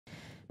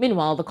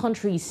Meanwhile, the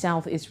country's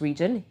southeast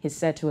region is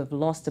said to have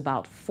lost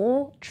about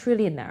 4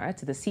 trillion naira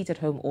to the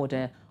seat-at-home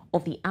order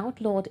of the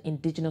outlawed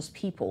Indigenous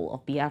People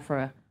of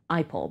Biafra,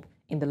 IPOB,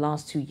 in the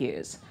last 2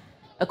 years.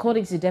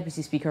 According to the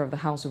Deputy Speaker of the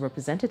House of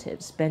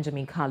Representatives,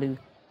 Benjamin Kalu,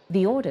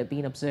 the order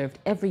being observed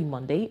every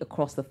Monday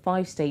across the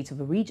 5 states of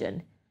the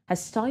region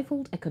has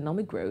stifled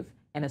economic growth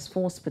and has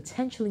forced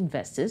potential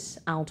investors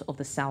out of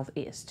the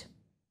southeast.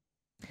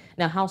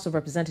 Now, House of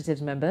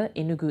Representatives member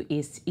Enugu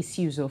East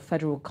Isuzo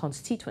Federal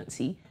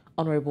Constituency,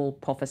 Honorable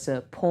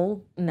Professor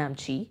Paul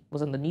Namchi,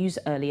 was on the news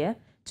earlier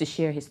to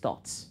share his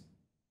thoughts.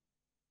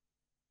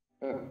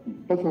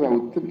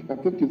 Personally, I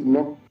think it's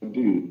not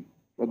due,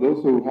 but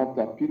also we have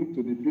to appeal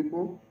to the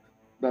people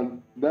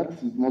that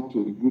is not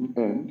to a good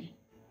end.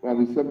 But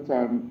at the same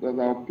time, that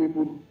our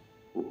people,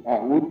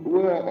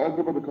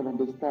 everybody can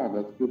understand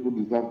that people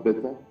deserve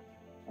better,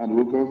 and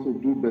we can also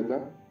do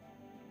better.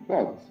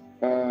 But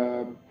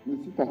the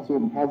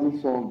sit-at-home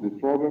hasn't solved the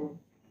problem.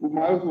 We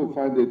might also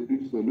find a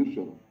quick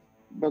solution.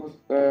 But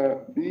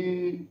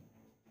being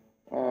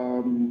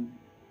one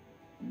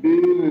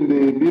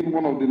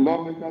of the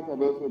lawmakers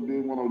and also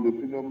being one of the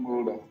opinion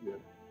holders here,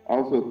 I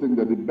also think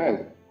that the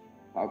best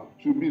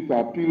should be to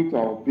appeal to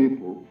our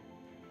people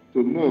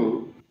to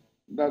know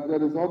that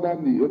there is other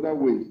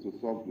ways to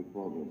solve the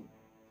problem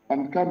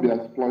and can be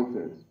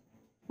exploited.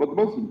 But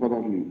most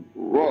importantly,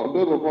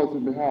 those of us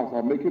in the House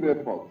are making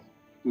efforts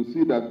to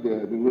see that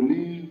the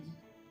release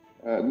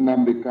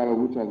Nnamdi Kalu,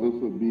 which has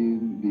also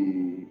been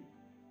the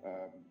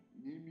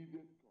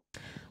immediate.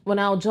 Well,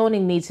 now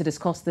joining me to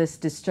discuss this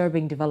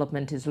disturbing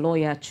development is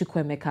lawyer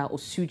Chukwuemeka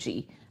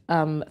Osuji.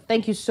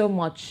 Thank you so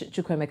much,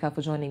 Chukwuemeka,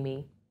 for joining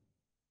me.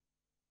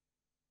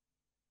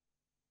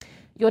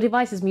 Your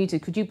device is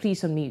muted. Could you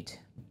please unmute?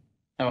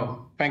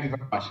 Oh, thank you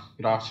very much.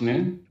 Good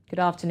afternoon. Good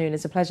afternoon.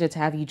 It's a pleasure to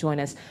have you join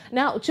us.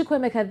 Now,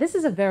 Chukwuemeka, this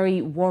is a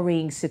very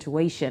worrying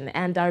situation.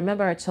 And I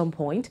remember at some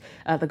point,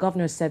 the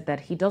governor said that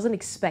he doesn't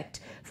expect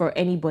for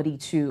anybody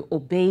to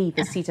obey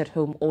the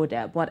seat-at-home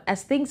order. But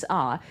as things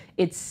are,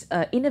 it's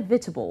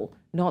inevitable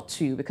not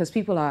to, because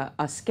people are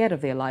scared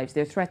of their lives,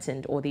 they're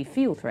threatened, or they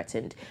feel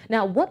threatened.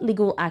 Now, what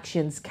legal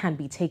actions can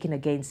be taken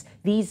against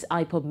these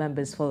IPOB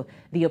members for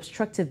the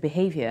obstructive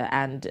behavior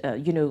and,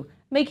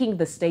 making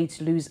the state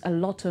lose a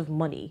lot of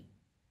money?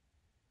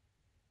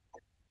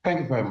 Thank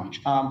you very much.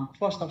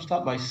 First, I'll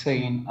start by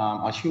saying,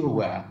 as you're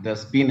aware,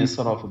 there's been a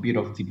bit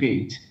of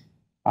debate,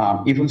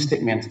 even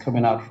statements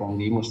coming out from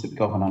the Imo State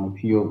governor and a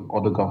few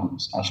other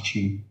governors as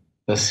to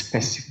the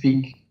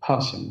specific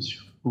persons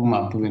whom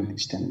are doing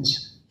these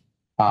things,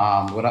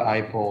 whether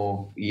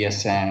IPOB,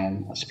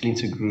 ESN,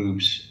 splinter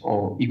groups,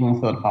 or even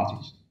third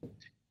parties.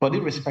 But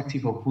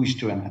irrespective of who is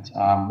doing it,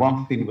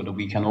 one thing that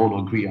we can all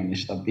agree on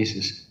is that this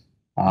is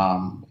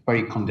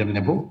very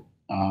condemnable.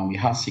 It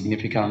has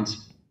significant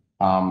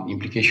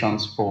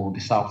implications for the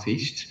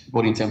Southeast,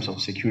 both in terms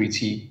of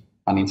security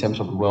and in terms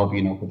of the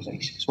well-being of the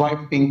place. So I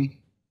think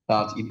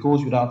that it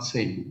goes without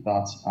saying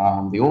that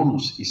the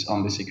onus is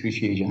on the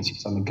security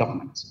agencies and the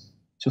government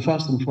to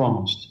first and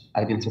foremost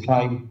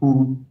identify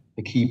who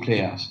the key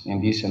players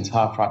in this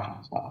entire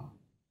fracas are.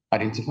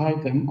 Identify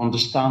them,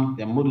 understand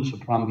their modus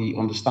operandi,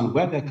 understand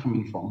where they're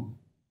coming from,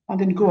 and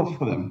then go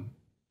after them.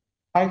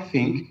 I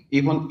think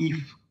even if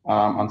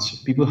and so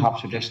people have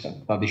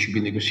suggested that there should be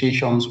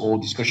negotiations or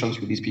discussions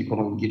with these people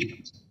on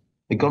engagement,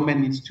 the government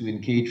needs to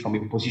engage from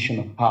a position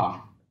of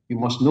power. You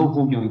must know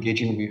whom you're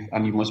engaging with,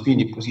 and you must be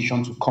in a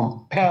position to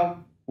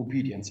compel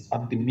obedience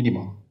at the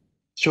minimum.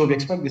 So we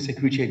expect the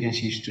security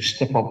agencies to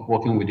step up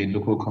working with the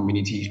local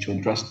communities to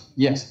address,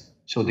 yes,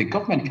 so the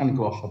government can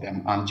go after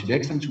them, and to the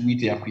extent to which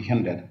they are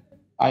apprehended,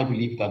 I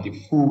believe that the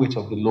full weight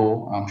of the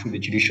law through the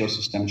judicial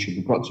system should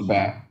be brought to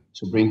bear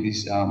to bring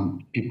these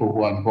people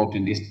who are involved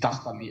in this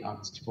dastardly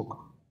acts to book.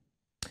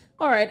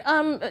 All right,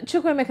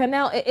 Chukwuemeka,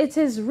 now it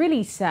is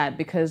really sad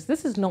because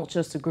this is not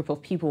just a group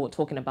of people we're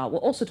talking about. We're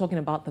also talking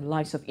about the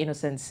lives of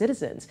innocent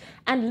citizens,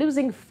 and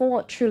losing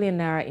 4 trillion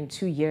naira in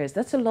 2 years,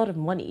 that's a lot of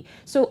money.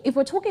 So if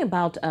we're talking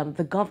about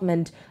the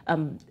government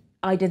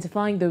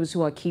identifying those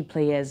who are key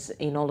players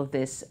in all of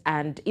this,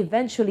 and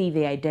eventually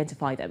they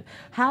identify them,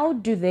 how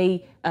do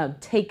they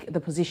take the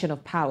position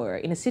of power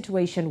in a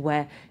situation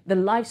where the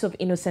lives of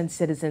innocent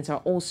citizens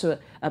are also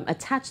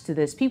attached to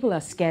this? People are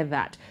scared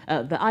that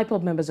the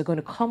IPOB members are going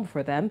to come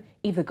for them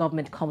if the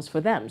government comes for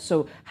them.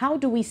 So how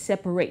do we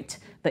separate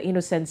the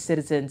innocent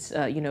citizens?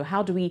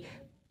 How do we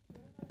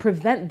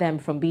prevent them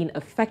from being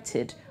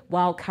affected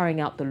while carrying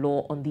out the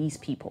law on these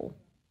people?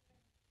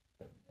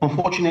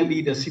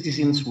 Unfortunately, the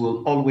citizens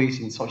will always,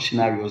 in such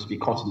scenarios, be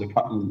caught in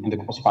the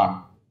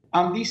crossfire.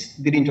 And this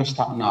didn't just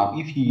start now.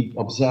 If you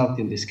observed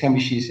in the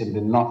skirmishes in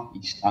the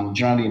northeast and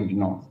generally in the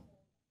north,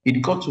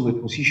 it got to a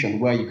position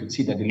where you could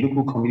see that the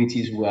local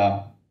communities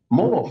were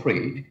more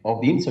afraid of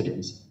the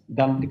insurgents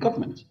than the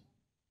government.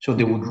 So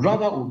they would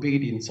rather obey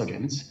the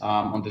insurgents,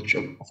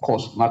 of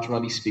course,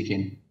 naturally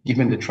speaking,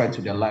 given the threat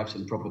to their lives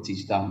and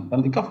properties than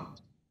the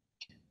government.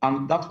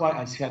 And that's why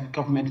I said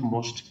government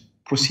must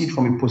proceed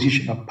from a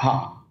position of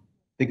power.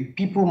 the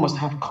people must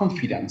have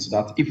confidence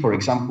that if, for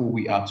example,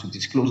 we are to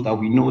disclose that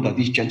we know that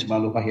this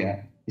gentleman over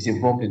here is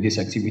involved in this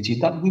activity,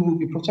 that we will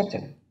be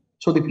protected.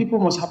 So the people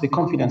must have the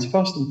confidence,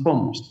 first and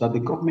foremost, that the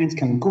government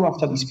can go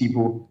after these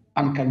people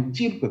and can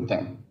deal with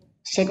them.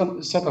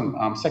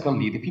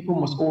 Secondly, the people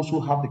must also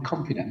have the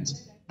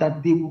confidence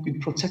that they will be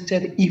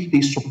protected if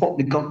they support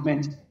the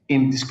government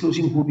in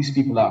disclosing who these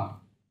people are.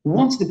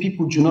 Once the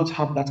people do not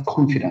have that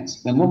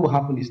confidence, then what will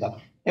happen is that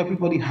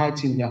everybody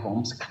hides in their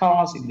homes,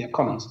 cowers in their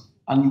corners,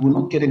 and you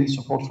will not get any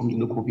support from the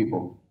local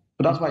people.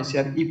 But that's why I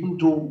said, even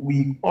though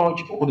we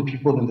urge all the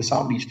people in the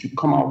Southeast to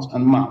come out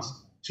en masse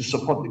to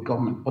support the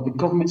government, but the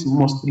government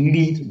must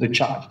lead the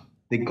charge.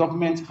 The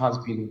government has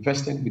been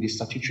invested with the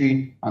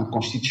statutory and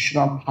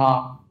constitutional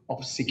power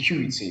of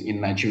security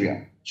in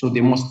Nigeria. So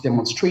they must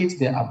demonstrate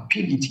their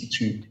ability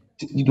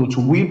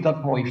to wield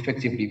that power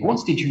effectively.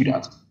 Once they do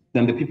that,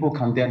 then the people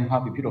can then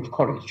have a bit of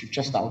courage to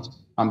chest out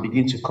and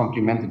begin to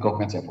complement the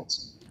government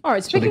efforts. All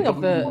right, speaking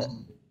of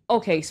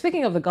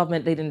the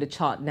government leading the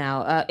chart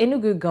now,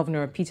 Enugu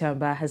Governor Peter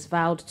Mbah has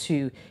vowed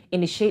to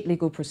initiate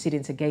legal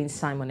proceedings against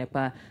Simon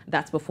Ekpa.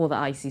 That's before the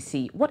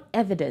ICC. What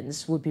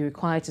evidence would be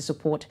required to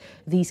support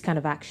these kind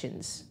of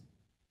actions?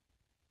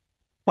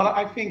 Well,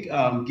 I think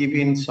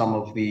given some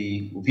of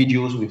the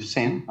videos we've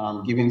seen,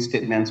 given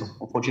statements,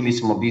 unfortunately,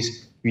 some of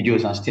these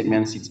videos and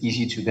statements, it's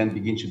easy to then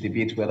begin to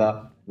debate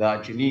whether they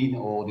are genuine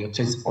or the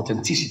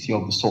authenticity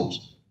of the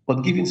source.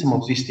 But given some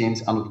of these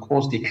things, and of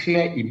course, the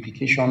clear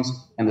implications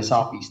in the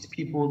Southeast,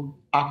 people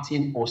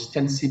acting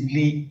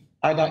ostensibly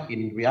either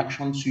in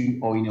reaction to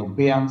or in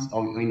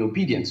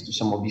obedience to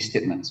some of these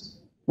statements,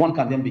 one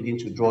can then begin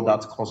to draw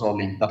that causal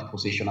link, that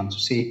causation, and to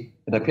say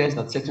it appears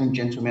that certain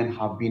gentlemen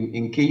have been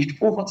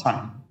engaged over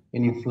time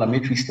in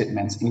inflammatory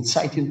statements,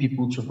 inciting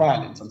people to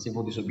violence and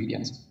civil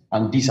disobedience.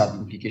 And these are the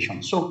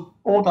implications. So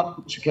all that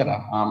put together,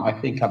 I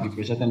think, can be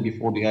presented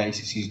before the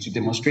ICC to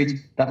demonstrate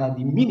that at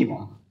the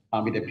minimum,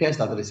 it appears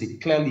that there is a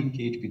clear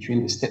linkage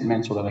between the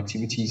statements or the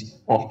activities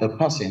of the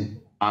person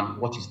and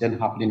what is then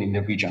happening in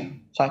the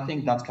region. So I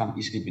think that can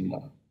easily be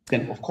done.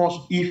 Then, of course,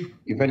 if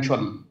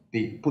eventually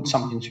they put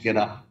something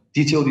together,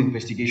 detailed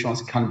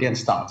investigations can then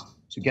start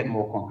to get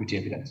more concrete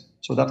evidence.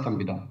 So that can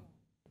be done.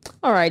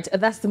 All right,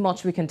 that's the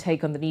much we can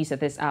take on the news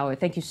at this hour.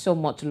 Thank you so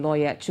much,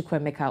 lawyer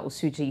Chukwuemeka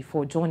Osuji,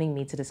 for joining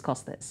me to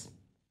discuss this.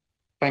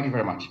 Thank you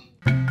very much.